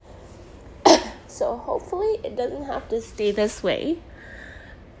So hopefully it doesn't have to stay this way.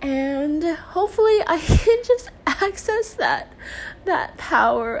 And hopefully I can just access that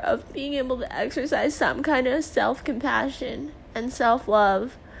power of being able to exercise some kind of self-compassion and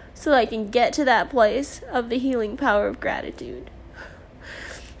self-love so I can get to that place of the healing power of gratitude.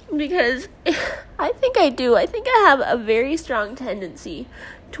 Because I think I do. I think I have a very strong tendency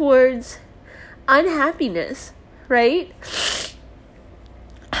towards unhappiness, right?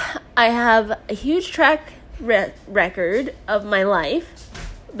 I have a huge track record of my life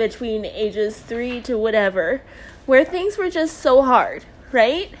between ages 3 to whatever, where things were just so hard,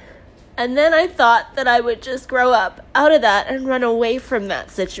 right? And then I thought that I would just grow up out of that and run away from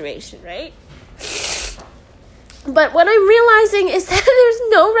that situation, right? But what I'm realizing is that there's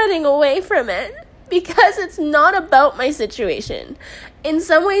no running away from it, because it's not about my situation. In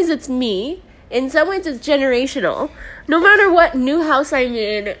some ways it's me. In some ways it's generational. No matter what new house I'm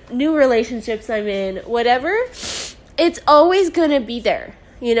in, new relationships I'm in, whatever, it's always going to be there.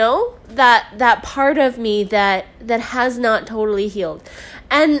 You know, that part of me that has not totally healed.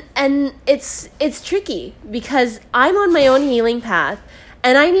 And it's tricky because I'm on my own healing path,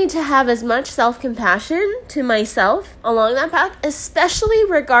 and I need to have as much self-compassion to myself along that path, especially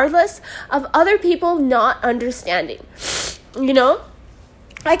regardless of other people not understanding. You know,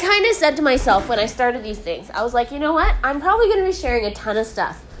 I kind of said to myself when I started these things, I was like, you know what? I'm probably going to be sharing a ton of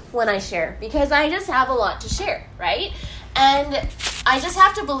stuff when I share, because I just have a lot to share, right? And I just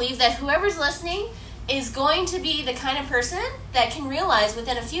have to believe that whoever's listening is going to be the kind of person that can realize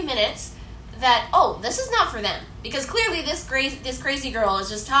within a few minutes that, oh, this is not for them. Because clearly this crazy girl is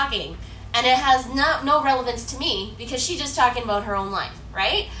just talking, and it has no relevance to me because she's just talking about her own life,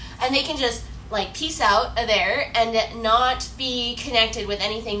 right? And they can just like peace out there and not be connected with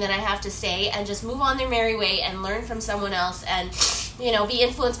anything that I have to say, and just move on their merry way and learn from someone else, and, you know, be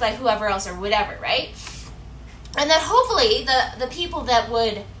influenced by whoever else or whatever, right? And that hopefully the people that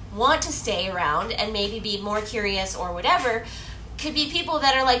would want to stay around and maybe be more curious or whatever could be people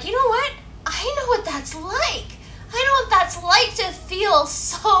that are like, you know what? I know what that's like. I know what that's like to feel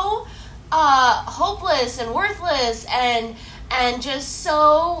so hopeless and worthless and just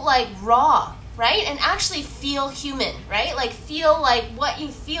so like raw, right? And actually feel human, right? Like feel like what you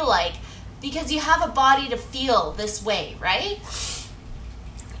feel like, because you have a body to feel this way, right?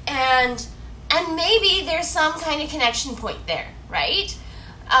 And maybe there's some kind of connection point there, right?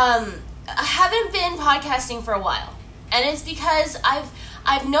 I haven't been podcasting for a while, and it's because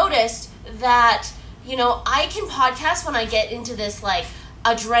I've noticed that, you know, I can podcast when I get into this like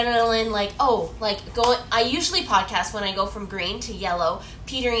adrenaline, like, I usually podcast when I go from green to yellow,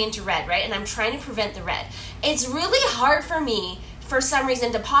 petering into red, right? And I'm trying to prevent the red. It's really hard for me, for some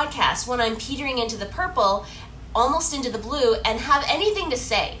reason, to podcast when I'm petering into the purple, almost into the blue, and have anything to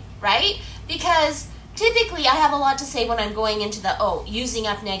say, right? Because typically I have a lot to say when I'm going into the, using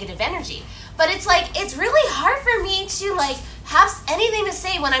up negative energy. But it's like, it's really hard for me to like have anything to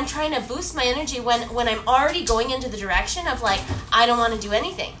say when I'm trying to boost my energy when I'm already going into the direction of like, I don't want to do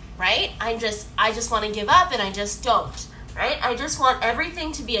anything, right? I just want to give up, and I just don't, right? I just want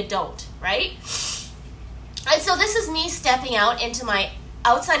everything to be a don't, right? And so this is me stepping out into my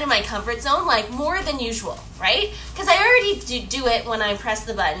outside of my comfort zone, like more than usual, right? Because I already do it when I press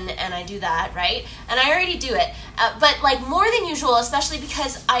the button and I do that, right? And I already do it, but like more than usual, especially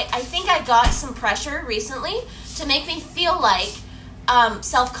because I think I got some pressure recently to make me feel like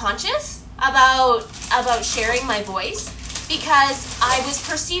self-conscious about sharing my voice, because I was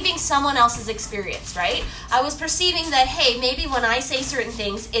perceiving someone else's experience, right? I was perceiving that, hey, maybe when I say certain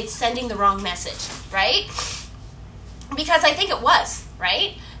things, it's sending the wrong message, right? Because I think it was,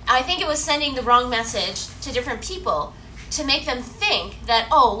 right? I think it was sending the wrong message to different people to make them think that,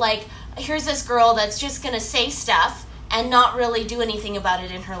 here's this girl that's just going to say stuff and not really do anything about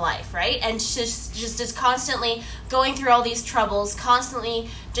it in her life, right? And just is constantly going through all these troubles, constantly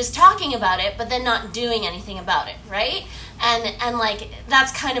just talking about it, but then not doing anything about it, right? And like,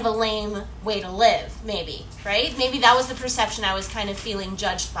 that's kind of a lame way to live, maybe, right? Maybe that was the perception I was kind of feeling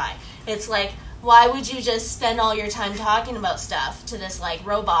judged by. It's like, why would you just spend all your time talking about stuff to this like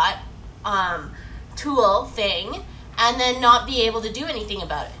robot tool thing and then not be able to do anything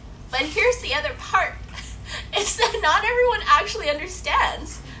about it? But here's the other part. It's that not everyone actually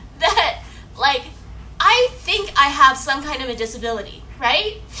understands that, like, I think I have some kind of a disability,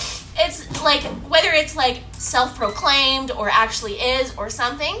 right? It's like, whether it's like self-proclaimed or actually is or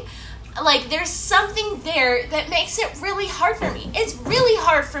something, like there's something there that makes it really hard for me. It's really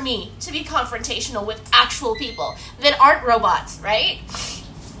hard for me to be confrontational with actual people that aren't robots, right?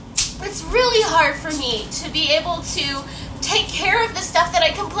 It's really hard for me to be able to take care of the stuff that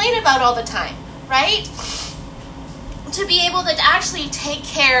I complain about all the time, right? To be able to actually take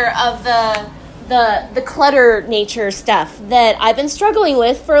care of the clutter nature stuff that I've been struggling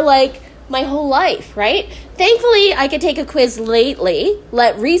with for like my whole life, right? Thankfully, I could take a quiz recently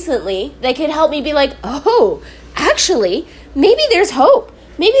that could help me be like, oh, actually, maybe there's hope.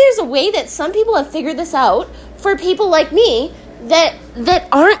 Maybe there's a way that some people have figured this out for people like me that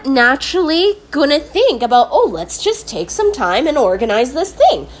aren't naturally going to think about, oh, let's just take some time and organize this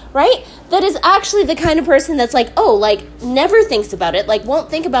thing, right? That is actually the kind of person that's like, oh, like never thinks about it, like won't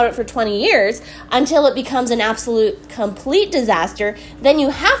think about it for 20 years until it becomes an absolute complete disaster. Then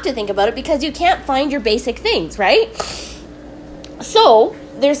you have to think about it because you can't find your basic things, right? So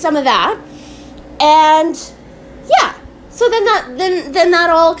there's some of that. And yeah, so then that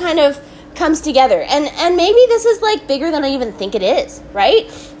all kind of comes together. And maybe this is like bigger than I even think it is,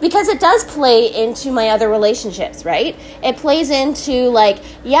 right? Because it does play into my other relationships, right? It plays into like,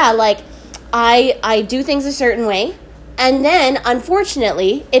 yeah, like I do things a certain way. And then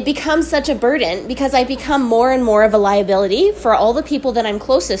unfortunately, it becomes such a burden because I become more and more of a liability for all the people that I'm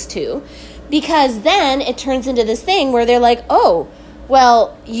closest to. Because then it turns into this thing where they're like, oh,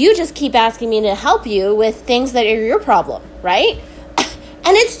 well, you just keep asking me to help you with things that are your problem, right?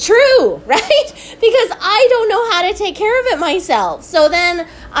 And it's true, right? Because I don't know how to take care of it myself. So then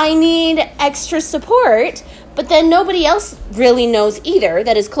I need extra support, but then nobody else really knows either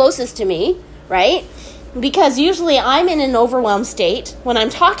that is closest to me, right? Because usually I'm in an overwhelmed state when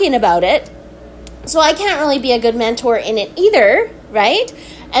I'm talking about it. So I can't really be a good mentor in it either, right?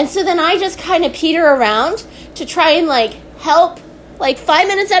 And so then I just kind of peter around to try and like help, like 5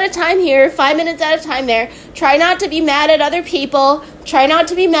 minutes at a time here, 5 minutes at a time there. Try not to be mad at other people. Try not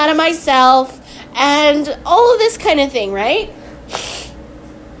to be mad at myself. And all of this kind of thing, right?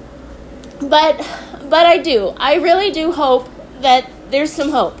 But I really do hope that there's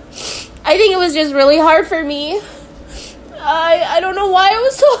some hope. I think it was just really hard for me. I don't know why it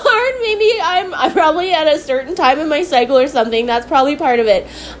was so hard. Maybe I'm probably at a certain time in my cycle or something. That's probably part of it.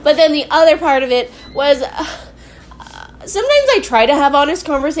 But then the other part of it was... sometimes I try to have honest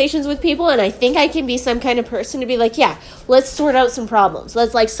conversations with people, and I think I can be some kind of person to be like, yeah, let's sort out some problems.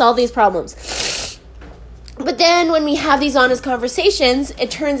 Let's like solve these problems. But then when we have these honest conversations,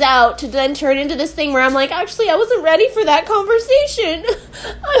 it turns out to then turn into this thing where I'm like, actually, I wasn't ready for that conversation.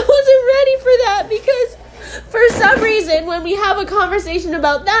 I wasn't ready for that because for some reason, when we have a conversation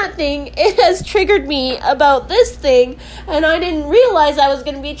about that thing, it has triggered me about this thing, and I didn't realize I was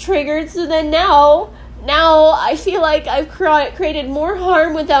going to be triggered. So then now I feel like I've created more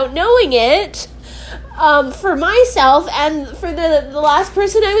harm without knowing it for myself and for the last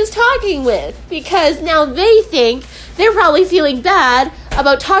person I was talking with. Because now they think they're probably feeling bad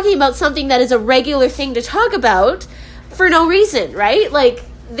about talking about something that is a regular thing to talk about for no reason, right? Like,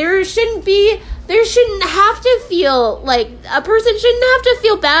 there shouldn't have to feel like a person shouldn't have to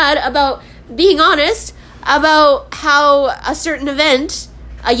feel bad about being honest about how a certain event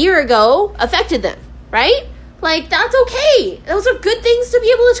a year ago affected them. Right? Like, that's okay. Those are good things to be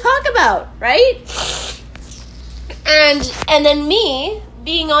able to talk about, right? And then me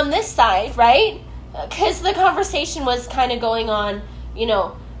being on this side, right? Because the conversation was kind of going on, you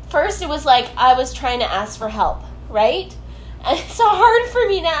know, first it was like I was trying to ask for help, right? And it's so hard for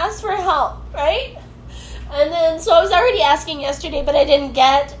me to ask for help, right? And then, so I was already asking yesterday, but I didn't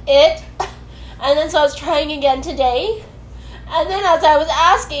get it. And then, so I was trying again today. And then as I was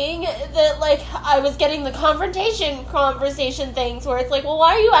asking, that like I was getting the conversation things where it's like, well,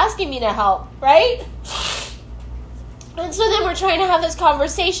 why are you asking me to help, right? And so then we're trying to have this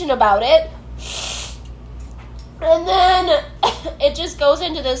conversation about it. And then it just goes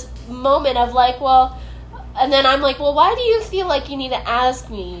into this moment of like, well, and then I'm like, well, why do you feel like you need to ask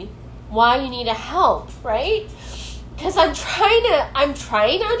me why you need to help, right? Because I'm trying to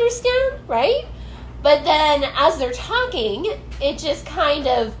understand, right? But then as they're talking, it just kind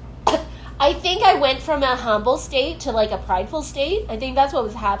of, I think I went from a humble state to like a prideful state. I think that's what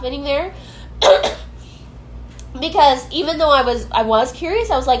was happening there. Because even though I was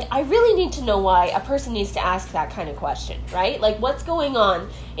curious, I was like, I really need to know why a person needs to ask that kind of question, right? Like, what's going on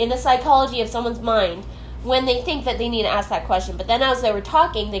in the psychology of someone's mind when they think that they need to ask that question? But then as they were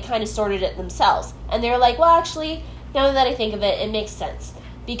talking, they kind of sorted it themselves. And they were like, well, actually, now that I think of it, it makes sense.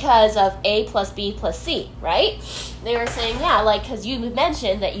 Because of A plus B plus C, right? They were saying, yeah, like, because you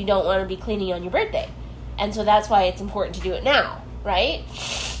mentioned that you don't want to be cleaning on your birthday. And so that's why it's important to do it now, right?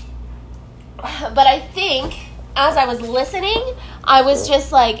 But I think as I was listening, I was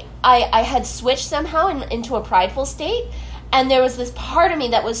just like, I had switched somehow into a prideful state. And there was this part of me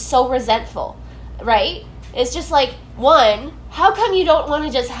that was so resentful, right? It's just like, one, how come you don't want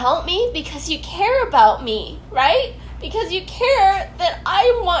to just help me? Because you care about me, right? Because you care that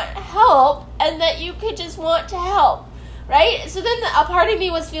I want help and that you could just want to help, right? So then a part of me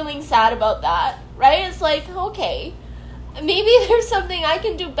was feeling sad about that, right? It's like, okay, maybe there's something I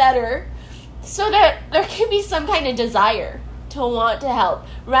can do better so that there can be some kind of desire to want to help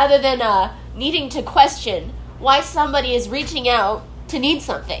rather than needing to question why somebody is reaching out to need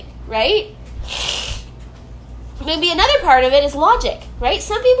something, right? Maybe another part of it is logic, right?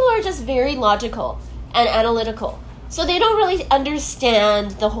 Some people are just very logical and analytical. So they don't really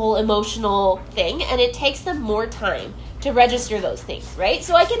understand the whole emotional thing, and it takes them more time to register those things, right?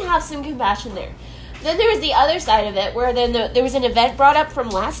 So I can have some compassion there. Then there was the other side of it, where then there was an event brought up from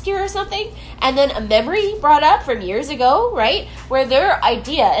last year or something, and then a memory brought up from years ago, right? Where their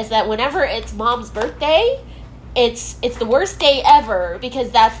idea is that whenever it's mom's birthday, it's the worst day ever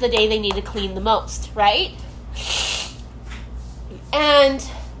because that's the day they need to clean the most, right? And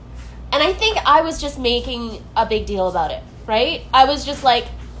I think I was just making a big deal about it, right? I was just like,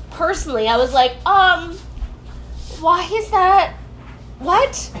 personally, I was like, why is that?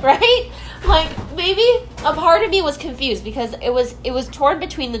 What? Right? Like, maybe a part of me was confused because it was torn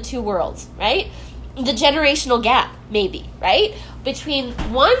between the two worlds, right? The generational gap, maybe, right? Between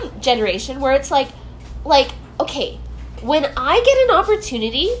one generation where it's like, okay, when I get an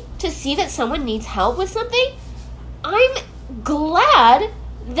opportunity to see that someone needs help with something, I'm glad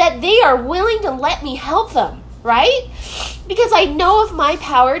that they are willing to let me help them, right? Because I know of my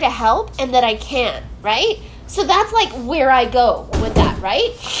power to help and that I can, right? So that's like where I go with that,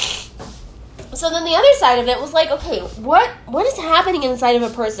 right? So then the other side of it was like, okay, what is happening inside of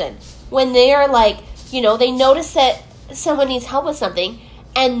a person when they are like, they notice that someone needs help with something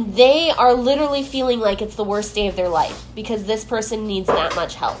and they are literally feeling like it's the worst day of their life because this person needs that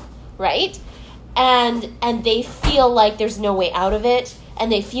much help, right? And they feel like there's no way out of it,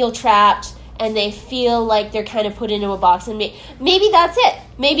 and they feel trapped, and they feel like they're kind of put into a box, and maybe that's it.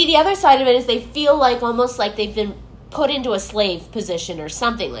 Maybe the other side of it is they feel like almost like they've been put into a slave position or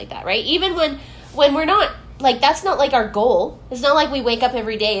something like that, right? Even when we're not, like, that's not like our goal. It's not like we wake up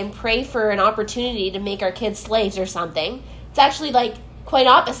every day and pray for an opportunity to make our kids slaves or something. It's actually like quite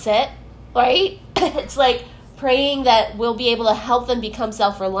opposite, right? It's like praying that we'll be able to help them become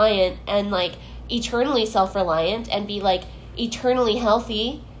self-reliant and like eternally self-reliant and be like eternally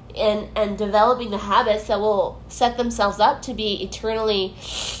healthy and developing the habits that will set themselves up to be eternally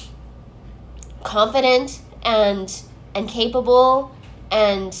confident and capable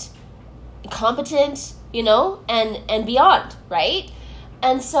and competent, and beyond, right?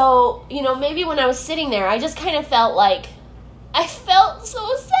 And so, maybe when I was sitting there, I just kind of felt like I felt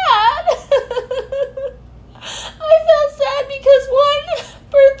so sad. I felt sad because one,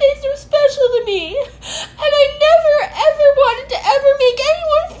 birthdays are special to me, and I never ever wanted to ever make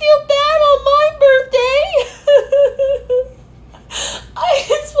anyone feel bad on my birthday. I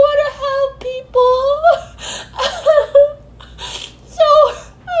just want to help people. So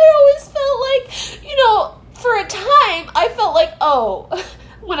I always felt like, for a time, I felt like,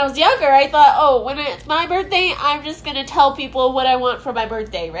 when I was younger, I thought, when it's my birthday, I'm just going to tell people what I want for my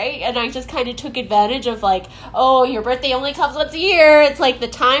birthday, right? And I just kind of took advantage of like, your birthday only comes once a year. It's like the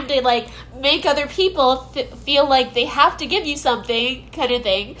time to like make other people feel like they have to give you something kind of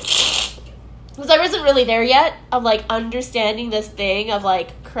thing. Because I wasn't really there yet of like understanding this thing of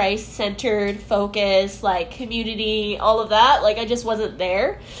like Christ-centered focus, like community, all of that. Like I just wasn't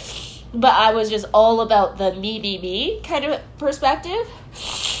there. But I was just all about the me kind of perspective.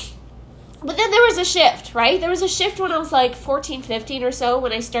 But then there was a shift, right? There was a shift when I was like 14, 15 or so,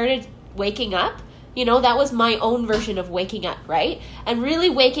 when I started waking up. That was my own version of waking up, right? And really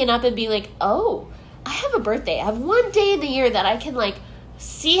waking up and being like, I have a birthday. I have one day in the year that I can like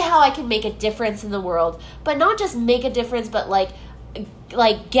see how I can make a difference in the world. But not just make a difference, but like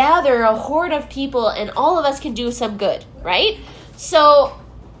gather a horde of people and all of us can do some good, right? So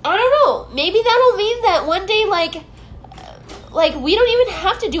I don't know. Maybe that'll mean that one day, like we don't even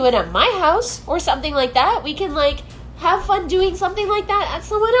have to do it at my house or something like that. We can like have fun doing something like that at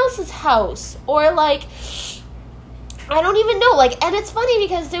someone else's house, or like I don't even know. Like, and it's funny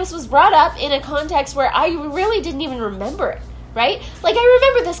because this was brought up in a context where I really didn't even remember it, right? Like I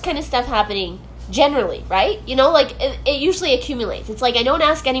remember this kind of stuff happening generally, right? Like it usually accumulates. It's like I don't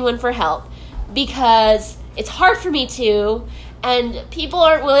ask anyone for help because it's hard for me to. And people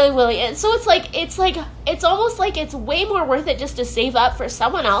aren't willing. And so it's almost like it's way more worth it just to save up for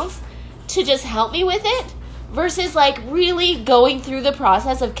someone else to just help me with it versus like really going through the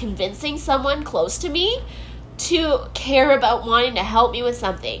process of convincing someone close to me to care about wanting to help me with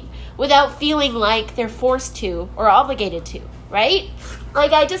something without feeling like they're forced to or obligated to, right?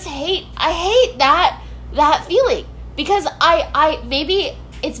 Like, I hate that feeling, because maybe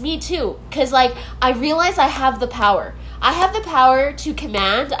it's me too, because, like, I realize I have the power. I have the power to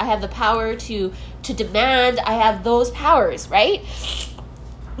command. I have the power to demand. I have those powers, right?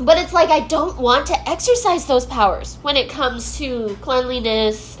 But it's like, I don't want to exercise those powers when it comes to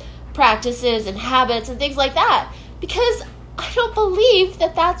cleanliness practices and habits and things like that, because I don't believe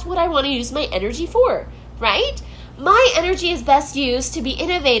that that's what I want to use my energy for, right? My energy is best used to be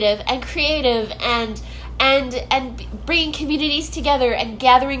innovative and creative and bringing communities together and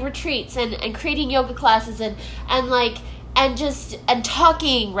gathering retreats and creating yoga classes and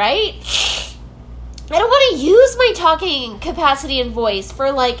talking, right? I don't want to use my talking capacity and voice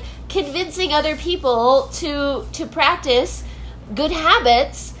for, like, convincing other people to practice good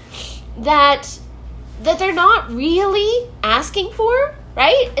habits that they're not really asking for,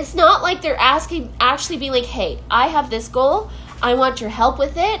 right? It's not like they're actually being like, hey, I have this goal, I want your help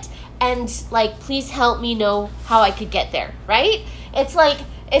with it, and, like, please help me know how I could get there, right? It's like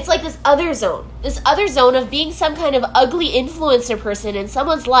this other zone of being some kind of ugly influencer person in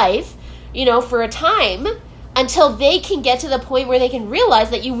someone's life, you know, for a time, until they can get to the point where they can realize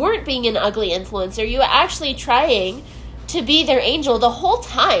that you weren't being an ugly influencer. You were actually trying to be their angel the whole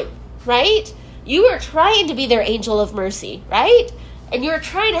time, right? You were trying to be their angel of mercy, right? And you were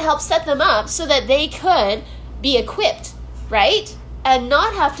trying to help set them up so that they could be equipped, right? And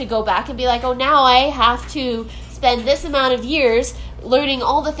not have to go back and be like, oh, now I have to spend this amount of years learning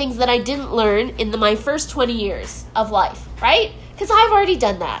all the things that I didn't learn in my first 20 years of life, right? Because I've already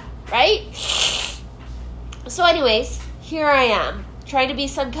done that, right? So anyways, here I am, trying to be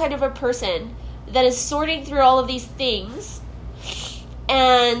some kind of a person that is sorting through all of these things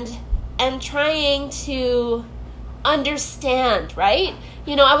and trying to understand, right?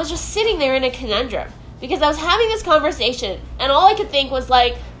 You know, I was just sitting there in a conundrum because I was having this conversation and all I could think was,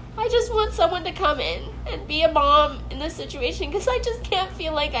 like, I just want someone to come in and be a mom in this situation, because I just can't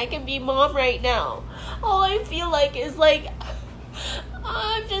feel like I can be mom right now. All I feel like is, like,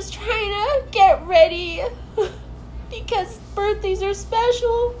 I'm just trying to get ready because birthdays are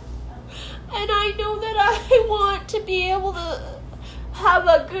special, and I know that I want to be able to have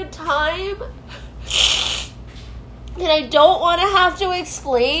a good time, and I don't want to have to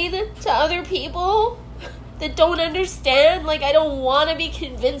explain to other people that don't understand. Like, I don't want to be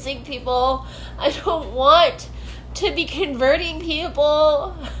convincing people. I don't want to be converting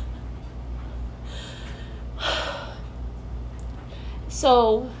people.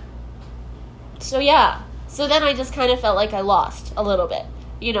 So yeah. So then I just kind of felt like I lost a little bit,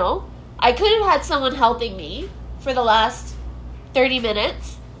 you know? I could have had someone helping me for the last 30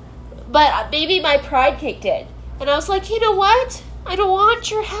 minutes, but maybe my pride kicked in. And I was like, you know what? I don't want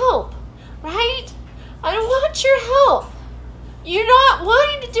your help, right? I don't want your help. You're not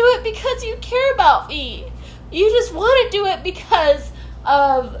wanting to do it because you care about me. You just want to do it because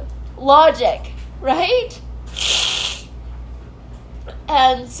of logic, right?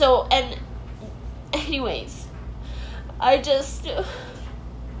 And so, anyways, I'm just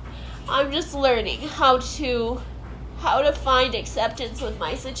learning how to find acceptance with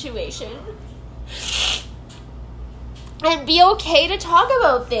my situation and be okay to talk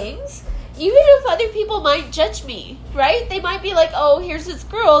about things, even if other people might judge me, right? They might be like, oh, here's this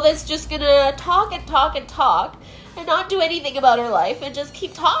girl that's just gonna talk and talk and talk and not do anything about her life and just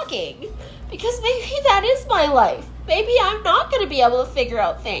keep talking, because maybe that is my life. Maybe I'm not going to be able to figure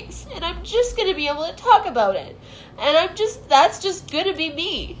out things, and I'm just going to be able to talk about it. And that's just going to be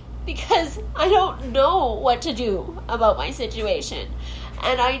me, because I don't know what to do about my situation.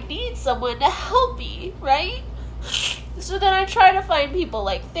 And I need someone to help me, right? So then I try to find people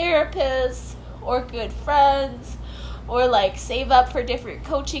like therapists or good friends, or like save up for different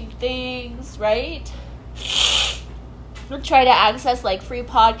coaching things, right? And try to access like free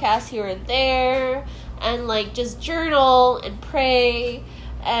podcasts here and there, and like just journal and pray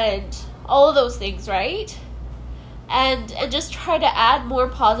and all of those things, right? And just try to add more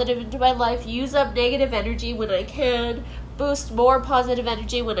positive into my life, use up negative energy when I can, boost more positive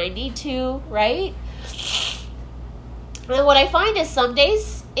energy when I need to, right? And what I find is some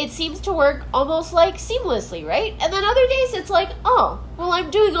days it seems to work almost like seamlessly, right? And then other days it's like, oh, well, I'm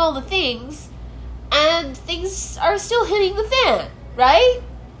doing all the things and things are still hitting the fan, right?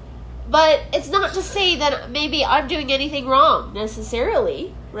 But it's not to say that maybe I'm doing anything wrong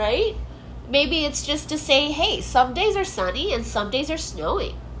necessarily, right? Maybe it's just to say, hey, some days are sunny and some days are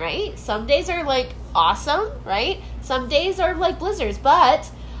snowing, right? Some days are like awesome, right? Some days are like blizzards, but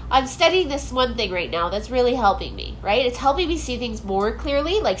I'm studying this one thing right now that's really helping me, right? It's helping me see things more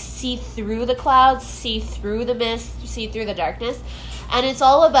clearly, like see through the clouds, see through the mist, see through the darkness. And it's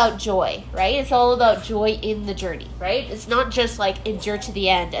all about joy, right? It's all about joy in the journey, right? It's not just like endure to the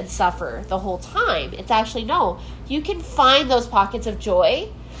end and suffer the whole time. It's actually, no, you can find those pockets of joy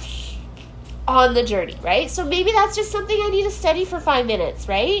on the journey, right? So maybe that's just something I need to study for 5 minutes,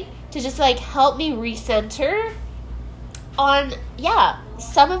 right? To just like help me recenter on,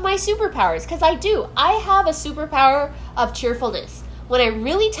 some of my superpowers. Because I have a superpower of cheerfulness. When I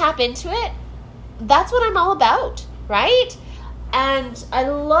really tap into it, that's what I'm all about, right? And I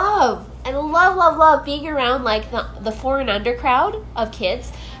love being around like the 4 and under crowd of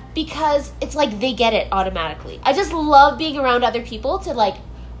kids, because it's like they get it automatically. I just love being around other people to like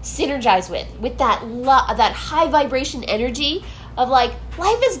synergize with that high vibration energy of like,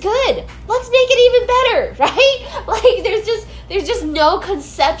 life is good, let's make it even better, right? Like there's just no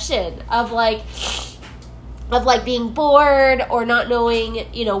conception of like being bored or not knowing,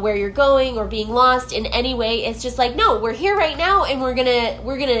 where you're going, or being lost in any way. It's just like, no, we're here right now, and we're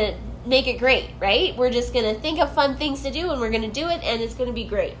gonna make it great, right? We're just gonna think of fun things to do, and we're gonna do it, and it's gonna be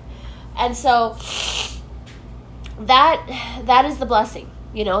great. And so that is the blessing,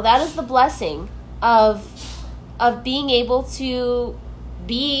 that is the blessing of being able to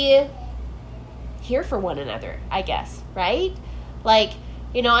be here for one another, I guess, right? Like,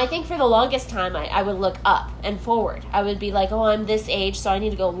 I think for the longest time, I would look up and forward. I would be like, oh, I'm this age, so I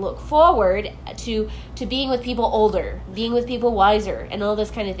need to go look forward to being with people older, being with people wiser, and all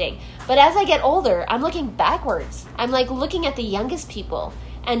this kind of thing. But as I get older, I'm looking backwards. I'm like looking at the youngest people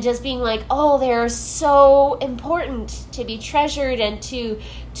and just being like, oh, they're so important to be treasured and to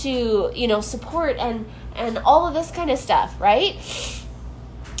support and all of this kind of stuff, right?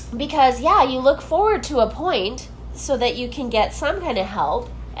 Because, you look forward to a point so that you can get some kind of help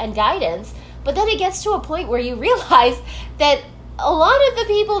and guidance, but then it gets to a point where you realize that a lot of the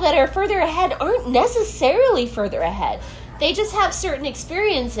people that are further ahead aren't necessarily further ahead. They just have certain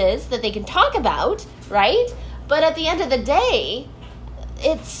experiences that they can talk about, right? But at the end of the day,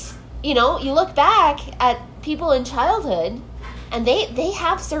 it's, you look back at people in childhood, and they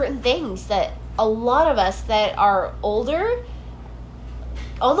have certain things that a lot of us that are older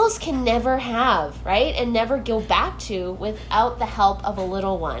almost can never have, right? And never go back to without the help of a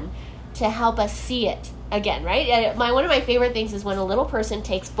little one to help us see it again, right? One of my favorite things is when a little person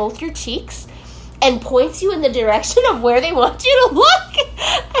takes both your cheeks and points you in the direction of where they want you to look,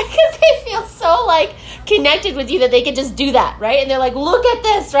 because they feel so like connected with you that they can just do that, right? And they're like, look at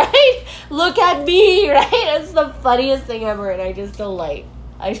this, right? Look at me, right? It's the funniest thing ever, and I just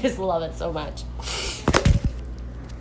love it so much.